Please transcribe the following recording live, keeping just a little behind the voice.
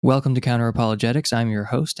Welcome to Counter-Apologetics. I'm your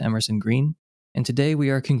host, Emerson Green, and today we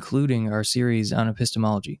are concluding our series on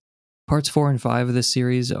epistemology. Parts 4 and 5 of this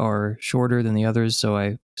series are shorter than the others, so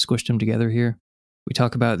I squished them together here. We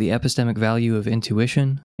talk about the epistemic value of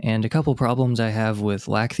intuition, and a couple problems I have with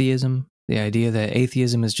Lacktheism, the idea that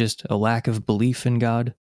atheism is just a lack of belief in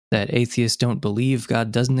God, that atheists don't believe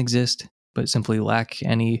God doesn't exist, but simply lack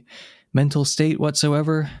any mental state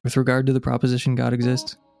whatsoever with regard to the proposition God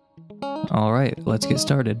exists. All right, let's get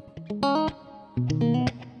started.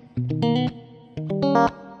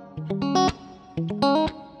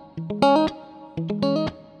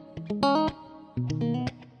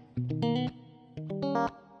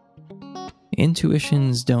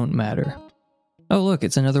 Intuitions don't matter. Oh look,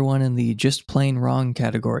 it's another one in the just plain wrong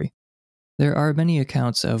category. There are many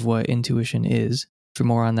accounts of what intuition is. For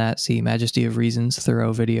more on that, see Majesty of Reason's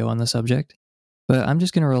thorough video on the subject. But I'm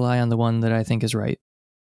just going to rely on the one that I think is right.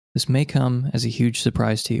 This may come as a huge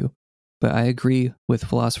surprise to you, but I agree with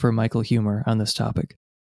philosopher Michael Huemer on this topic.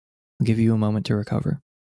 I'll give you a moment to recover.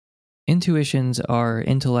 Intuitions are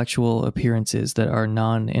intellectual appearances that are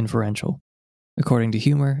non-inferential. According to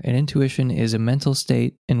Huemer, an intuition is a mental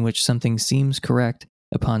state in which something seems correct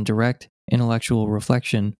upon direct intellectual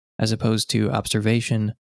reflection as opposed to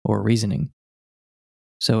observation or reasoning.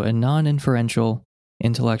 So a non-inferential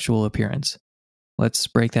intellectual appearance. Let's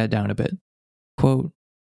break that down a bit. Quote,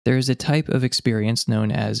 "There is a type of experience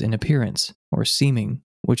known as an appearance, or seeming,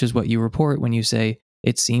 which is what you report when you say,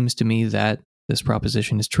 'It seems to me that this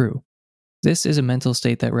proposition is true.' This is a mental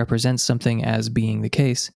state that represents something as being the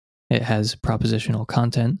case. It has propositional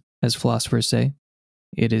content, as philosophers say.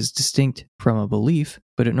 It is distinct from a belief,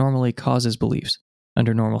 but it normally causes beliefs.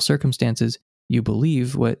 Under normal circumstances, you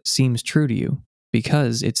believe what seems true to you,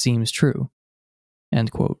 because it seems true." End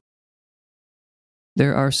quote.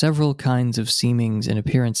 There are several kinds of seemings and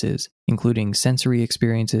appearances, including sensory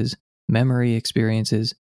experiences, memory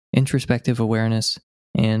experiences, introspective awareness,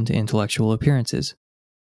 and intellectual appearances.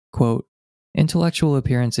 Quote, "Intellectual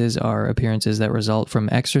appearances are appearances that result from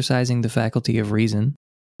exercising the faculty of reason,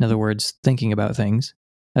 in other words, thinking about things,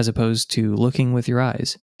 as opposed to looking with your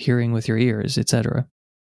eyes, hearing with your ears, etc.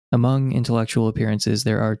 Among intellectual appearances,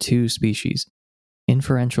 there are two species,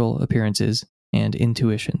 inferential appearances and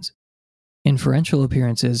intuitions. Inferential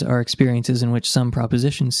appearances are experiences in which some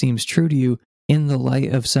proposition seems true to you in the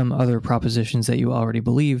light of some other propositions that you already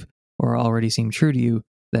believe or already seem true to you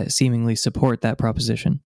that seemingly support that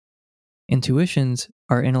proposition. Intuitions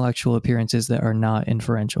are intellectual appearances that are not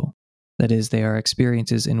inferential. That is, they are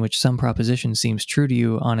experiences in which some proposition seems true to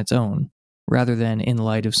you on its own, rather than in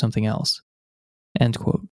light of something else." End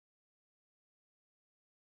quote.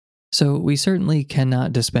 So we certainly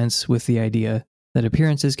cannot dispense with the idea that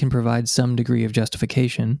appearances can provide some degree of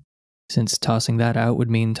justification, since tossing that out would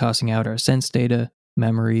mean tossing out our sense data,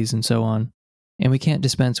 memories, and so on. And we can't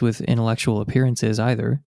dispense with intellectual appearances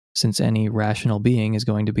either, since any rational being is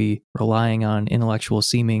going to be relying on intellectual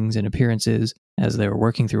seemings and appearances as they're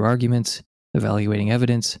working through arguments, evaluating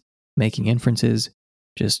evidence, making inferences,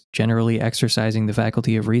 just generally exercising the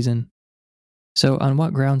faculty of reason. So on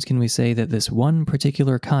what grounds can we say that this one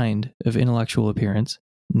particular kind of intellectual appearance,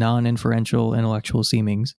 non-inferential intellectual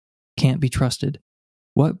seemings, can't be trusted?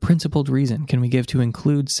 What principled reason can we give to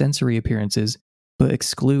include sensory appearances but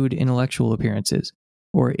exclude intellectual appearances,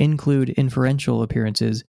 or include inferential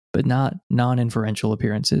appearances but not non-inferential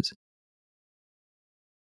appearances?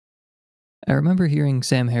 I remember hearing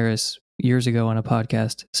Sam Harris years ago on a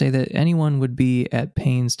podcast say that anyone would be at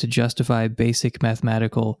pains to justify basic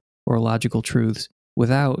mathematical or logical truths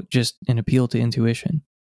without just an appeal to intuition.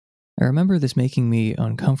 I remember this making me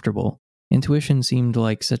uncomfortable. Intuition seemed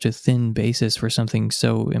like such a thin basis for something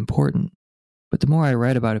so important. But the more I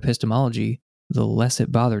read about epistemology, the less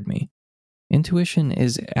it bothered me. Intuition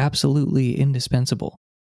is absolutely indispensable.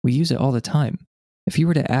 We use it all the time. If you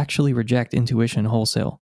were to actually reject intuition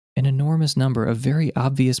wholesale, an enormous number of very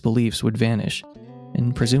obvious beliefs would vanish,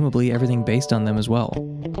 and presumably everything based on them as well.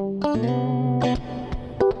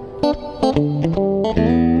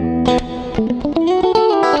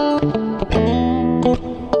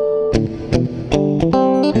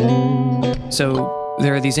 So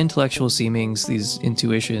there are these intellectual seemings, these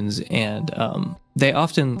intuitions, and they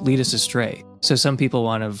often lead us astray. So some people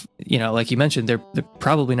want to, like you mentioned, they're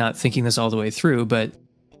probably not thinking this all the way through, but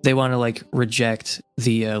they want to reject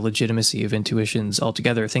the legitimacy of intuitions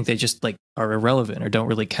altogether, think they just are irrelevant or don't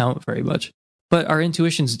really count very much. But our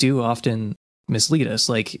intuitions do often mislead us,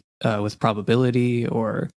 with probability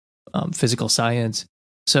or physical science.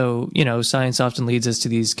 So, science often leads us to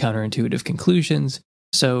these counterintuitive conclusions.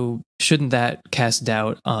 So shouldn't that cast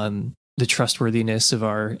doubt on the trustworthiness of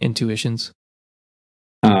our intuitions?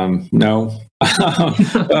 No.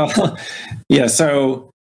 Well, yeah,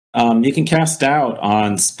 so you can cast doubt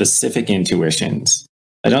on specific intuitions.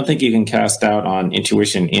 I don't think you can cast doubt on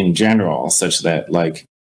intuition in general, such that like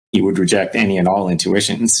you would reject any and all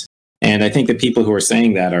intuitions. And I think the people who are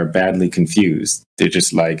saying that are badly confused. They're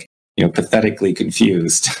just like, pathetically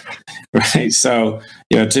confused, right? So,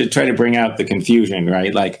 to try to bring out the confusion,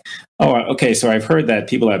 right? Like, oh, okay, so I've heard that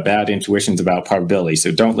people have bad intuitions about probability,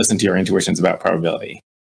 so don't listen to your intuitions about probability.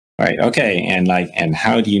 Right. Okay. And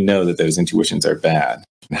how do you know that those intuitions are bad?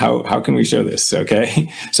 How can we show this?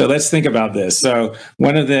 Okay. So let's think about this. So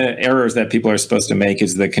one of the errors that people are supposed to make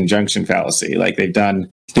is the conjunction fallacy. Like they've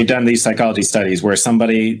done these psychology studies where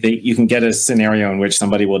you can get a scenario in which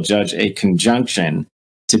somebody will judge a conjunction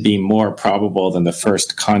to be more probable than the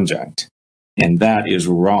first conjunct. And that is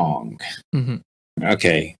wrong. Mm-hmm.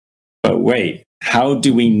 Okay. But wait, how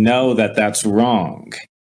do we know that that's wrong?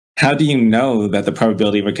 How do you know that the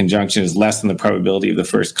probability of a conjunction is less than the probability of the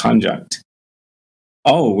first conjunct?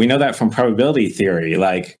 Oh, we know that from probability theory.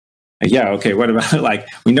 Like, yeah, okay, what about like,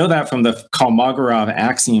 we know that from the Kolmogorov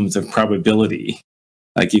axioms of probability.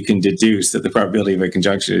 Like you can deduce that the probability of a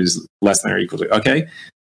conjunction is less than or equal to, okay?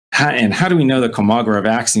 And how do we know the Kolmogorov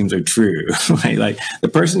axioms are true? Right? Like the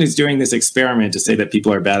person who's doing this experiment to say that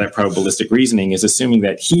people are bad at probabilistic reasoning is assuming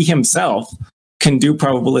that he himself can do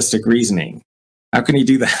probabilistic reasoning. How can he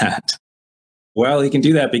do that? Well, he can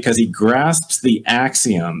do that because he grasps the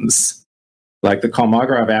axioms, like the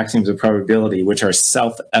Kolmogorov axioms of probability, which are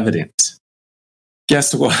self-evident.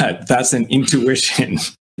 Guess what? That's an intuition.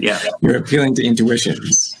 Yeah. You're appealing to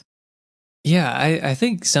intuitions. Yeah, I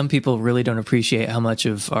think some people really don't appreciate how much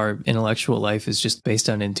of our intellectual life is just based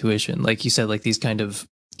on intuition. Like you said, like these kind of,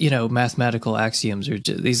 mathematical axioms or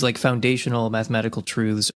these like foundational mathematical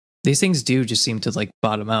truths. These things do just seem to like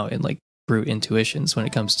bottom out in like brute intuitions when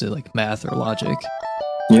it comes to like math or logic.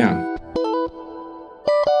 Yeah.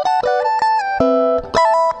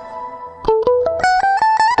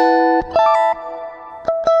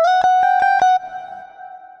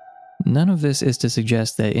 None of this is to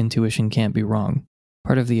suggest that intuition can't be wrong.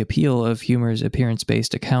 Part of the appeal of humor's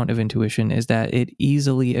appearance-based account of intuition is that it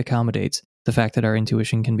easily accommodates the fact that our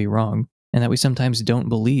intuition can be wrong, and that we sometimes don't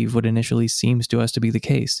believe what initially seems to us to be the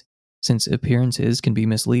case, since appearances can be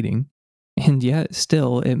misleading. And yet,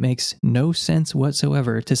 still, it makes no sense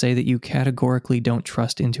whatsoever to say that you categorically don't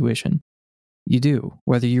trust intuition. You do,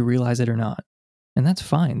 whether you realize it or not. And that's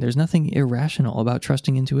fine. There's nothing irrational about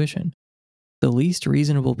trusting intuition. The least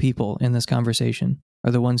reasonable people in this conversation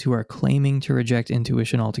are the ones who are claiming to reject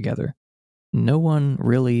intuition altogether. No one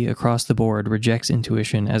really across the board rejects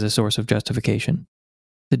intuition as a source of justification.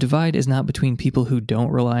 The divide is not between people who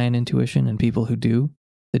don't rely on intuition and people who do.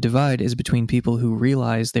 The divide is between people who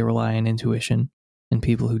realize they rely on intuition and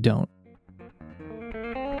people who don't.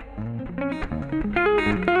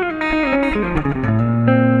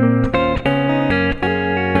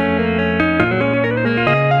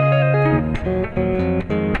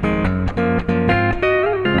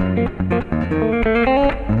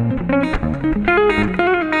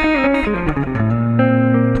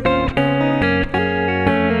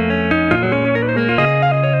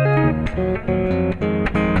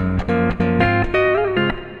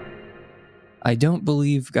 I don't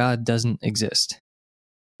believe God doesn't exist.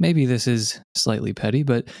 Maybe this is slightly petty,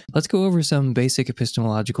 but let's go over some basic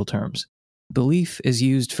epistemological terms. Belief is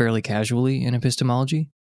used fairly casually in epistemology.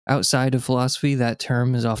 Outside of philosophy, that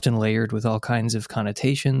term is often layered with all kinds of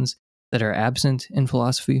connotations that are absent in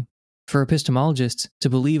philosophy. For epistemologists, to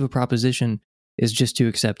believe a proposition is just to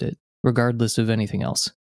accept it, regardless of anything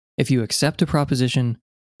else. If you accept a proposition,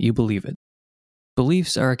 you believe it.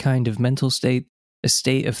 Beliefs are a kind of mental state, a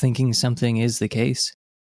state of thinking something is the case.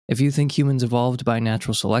 If you think humans evolved by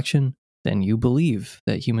natural selection, then you believe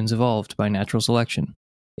that humans evolved by natural selection.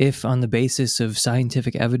 If, on the basis of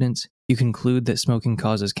scientific evidence, you conclude that smoking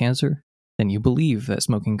causes cancer, then you believe that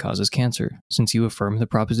smoking causes cancer, since you affirm the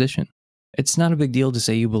proposition. It's not a big deal to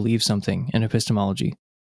say you believe something in epistemology.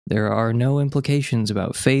 There are no implications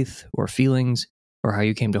about faith or feelings, or how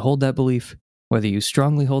you came to hold that belief, whether you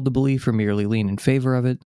strongly hold the belief or merely lean in favor of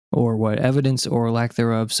it, or what evidence or lack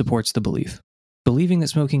thereof supports the belief. Believing that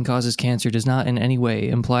smoking causes cancer does not in any way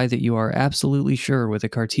imply that you are absolutely sure with a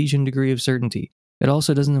Cartesian degree of certainty. It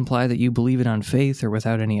also doesn't imply that you believe it on faith or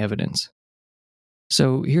without any evidence.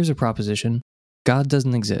 So here's a proposition. God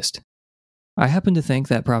doesn't exist. I happen to think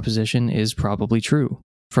that proposition is probably true.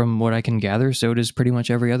 From what I can gather, so does pretty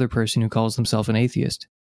much every other person who calls themselves an atheist.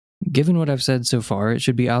 Given what I've said so far, it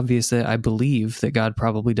should be obvious that I believe that God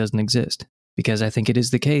probably doesn't exist, because I think it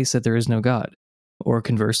is the case that there is no God. Or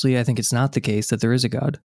conversely, I think it's not the case that there is a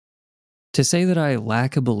God. To say that I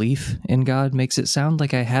lack a belief in God makes it sound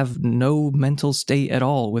like I have no mental state at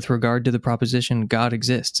all with regard to the proposition God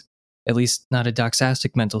exists, at least not a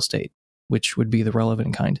doxastic mental state, which would be the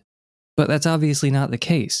relevant kind. But that's obviously not the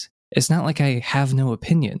case. It's not like I have no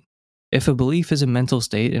opinion. If a belief is a mental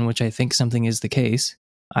state in which I think something is the case,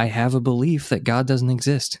 I have a belief that God doesn't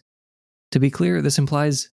exist. To be clear, this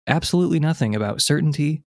implies absolutely nothing about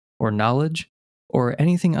certainty or knowledge or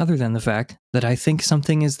anything other than the fact that I think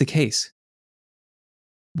something is the case.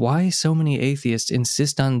 Why so many atheists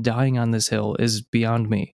insist on dying on this hill is beyond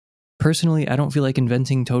me. Personally, I don't feel like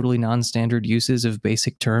inventing totally non-standard uses of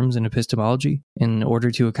basic terms in epistemology in order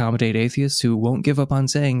to accommodate atheists who won't give up on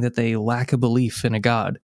saying that they lack a belief in a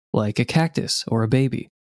god, like a cactus or a baby.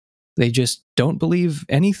 They just don't believe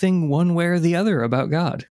anything one way or the other about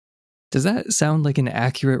God. Does that sound like an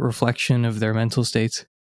accurate reflection of their mental states?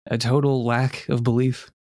 A total lack of belief?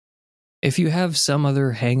 If you have some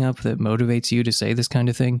other hang-up that motivates you to say this kind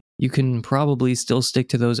of thing, you can probably still stick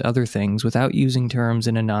to those other things without using terms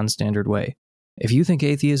in a non-standard way. If you think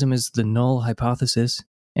atheism is the null hypothesis,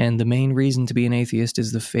 and the main reason to be an atheist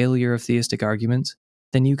is the failure of theistic arguments,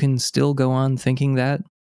 then you can still go on thinking that,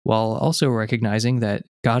 while also recognizing that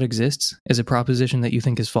God exists is a proposition that you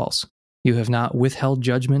think is false. You have not withheld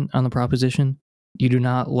judgment on the proposition. You do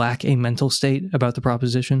not lack a mental state about the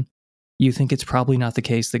proposition. You think it's probably not the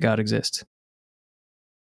case that God exists.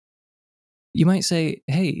 You might say,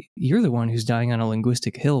 hey, you're the one who's dying on a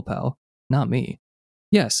linguistic hill, pal, not me.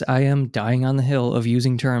 Yes, I am dying on the hill of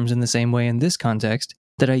using terms in the same way in this context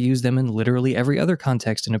that I use them in literally every other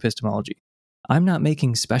context in epistemology. I'm not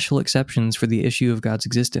making special exceptions for the issue of God's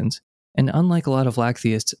existence, and unlike a lot of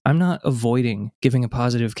Lacktheists, I'm not avoiding giving a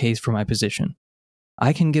positive case for my position.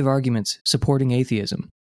 I can give arguments supporting atheism.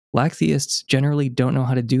 Lacktheists generally don't know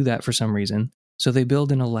how to do that for some reason, so they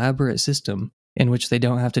build an elaborate system in which they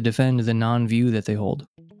don't have to defend the non-view that they hold.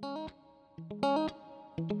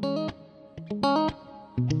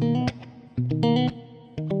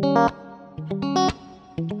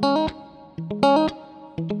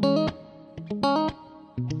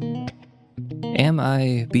 Am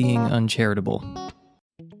I being uncharitable?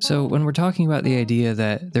 So when we're talking about the idea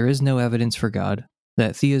that there is no evidence for God,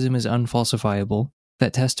 that theism is unfalsifiable,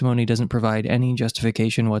 that testimony doesn't provide any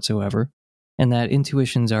justification whatsoever, and that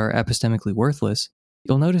intuitions are epistemically worthless,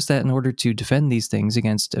 you'll notice that in order to defend these things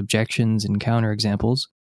against objections and counterexamples,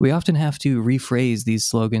 we often have to rephrase these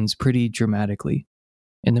slogans pretty dramatically.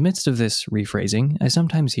 In the midst of this rephrasing, I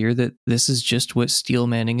sometimes hear that this is just what steel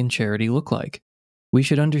manning and charity look like. We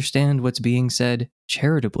should understand what's being said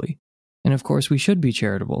charitably. And of course, we should be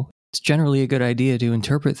charitable. It's generally a good idea to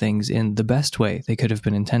interpret things in the best way they could have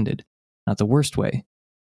been intended, not the worst way.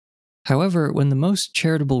 However, when the most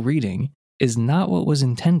charitable reading is not what was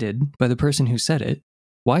intended by the person who said it,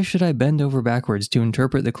 why should I bend over backwards to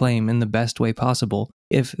interpret the claim in the best way possible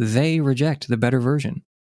if they reject the better version?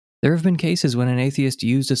 There have been cases when an atheist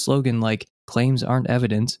used a slogan like, claims aren't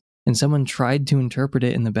evidence, and someone tried to interpret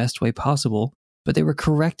it in the best way possible, but they were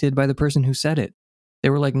corrected by the person who said it. They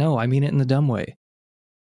were like, no, I mean it in the dumb way.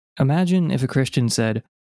 Imagine if a Christian said,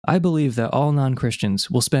 I believe that all non-Christians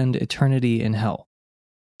will spend eternity in hell.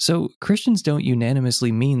 So Christians don't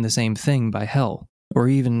unanimously mean the same thing by hell, or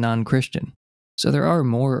even non-Christian. So there are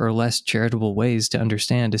more or less charitable ways to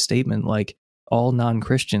understand a statement like, all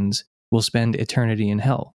non-Christians will spend eternity in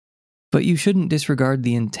hell. But you shouldn't disregard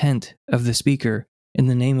the intent of the speaker in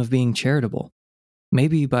the name of being charitable.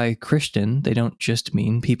 Maybe by Christian, they don't just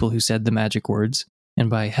mean people who said the magic words, and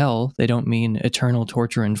by hell, they don't mean eternal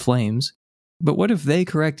torture and flames. But what if they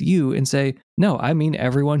correct you and say, no, I mean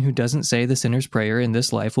everyone who doesn't say the sinner's prayer in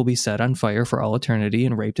this life will be set on fire for all eternity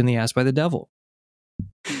and raped in the ass by the devil?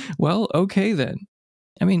 Well, okay then.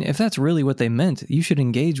 I mean, if that's really what they meant, you should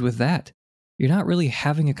engage with that. You're not really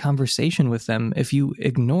having a conversation with them if you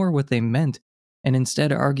ignore what they meant and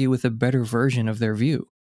instead argue with a better version of their view.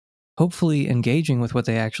 Hopefully, engaging with what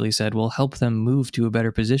they actually said will help them move to a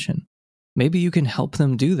better position. Maybe you can help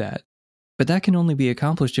them do that, but that can only be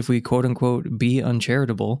accomplished if we quote-unquote be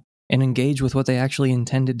uncharitable and engage with what they actually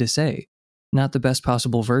intended to say, not the best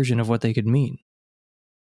possible version of what they could mean.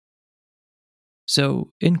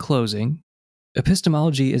 So, in closing,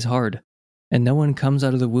 epistemology is hard, and no one comes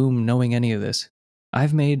out of the womb knowing any of this.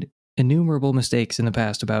 I've made innumerable mistakes in the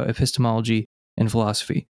past about epistemology and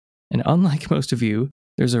philosophy, and unlike most of you,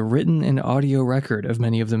 there's a written and audio record of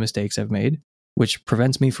many of the mistakes I've made, which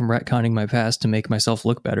prevents me from retconning my past to make myself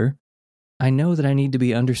look better. I know that I need to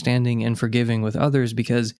be understanding and forgiving with others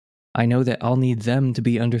because I know that I'll need them to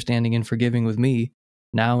be understanding and forgiving with me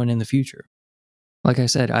now and in the future. Like I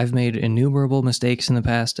said, I've made innumerable mistakes in the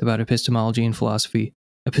past about epistemology and philosophy,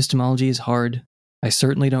 Epistemology is hard. I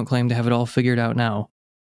certainly don't claim to have it all figured out now.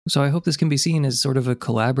 So I hope this can be seen as sort of a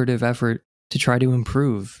collaborative effort to try to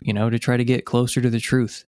improve, to try to get closer to the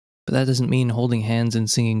truth. But that doesn't mean holding hands and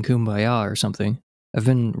singing Kumbaya or something. I've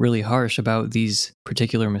been really harsh about these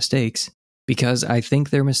particular mistakes because I think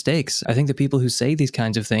they're mistakes. I think the people who say these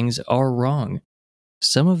kinds of things are wrong.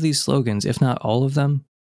 Some of these slogans, if not all of them,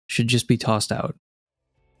 should just be tossed out.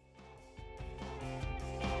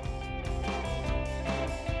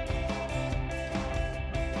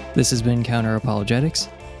 This has been Counter Apologetics.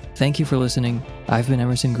 Thank you for listening. I've been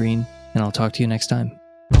Emerson Green, and I'll talk to you next time.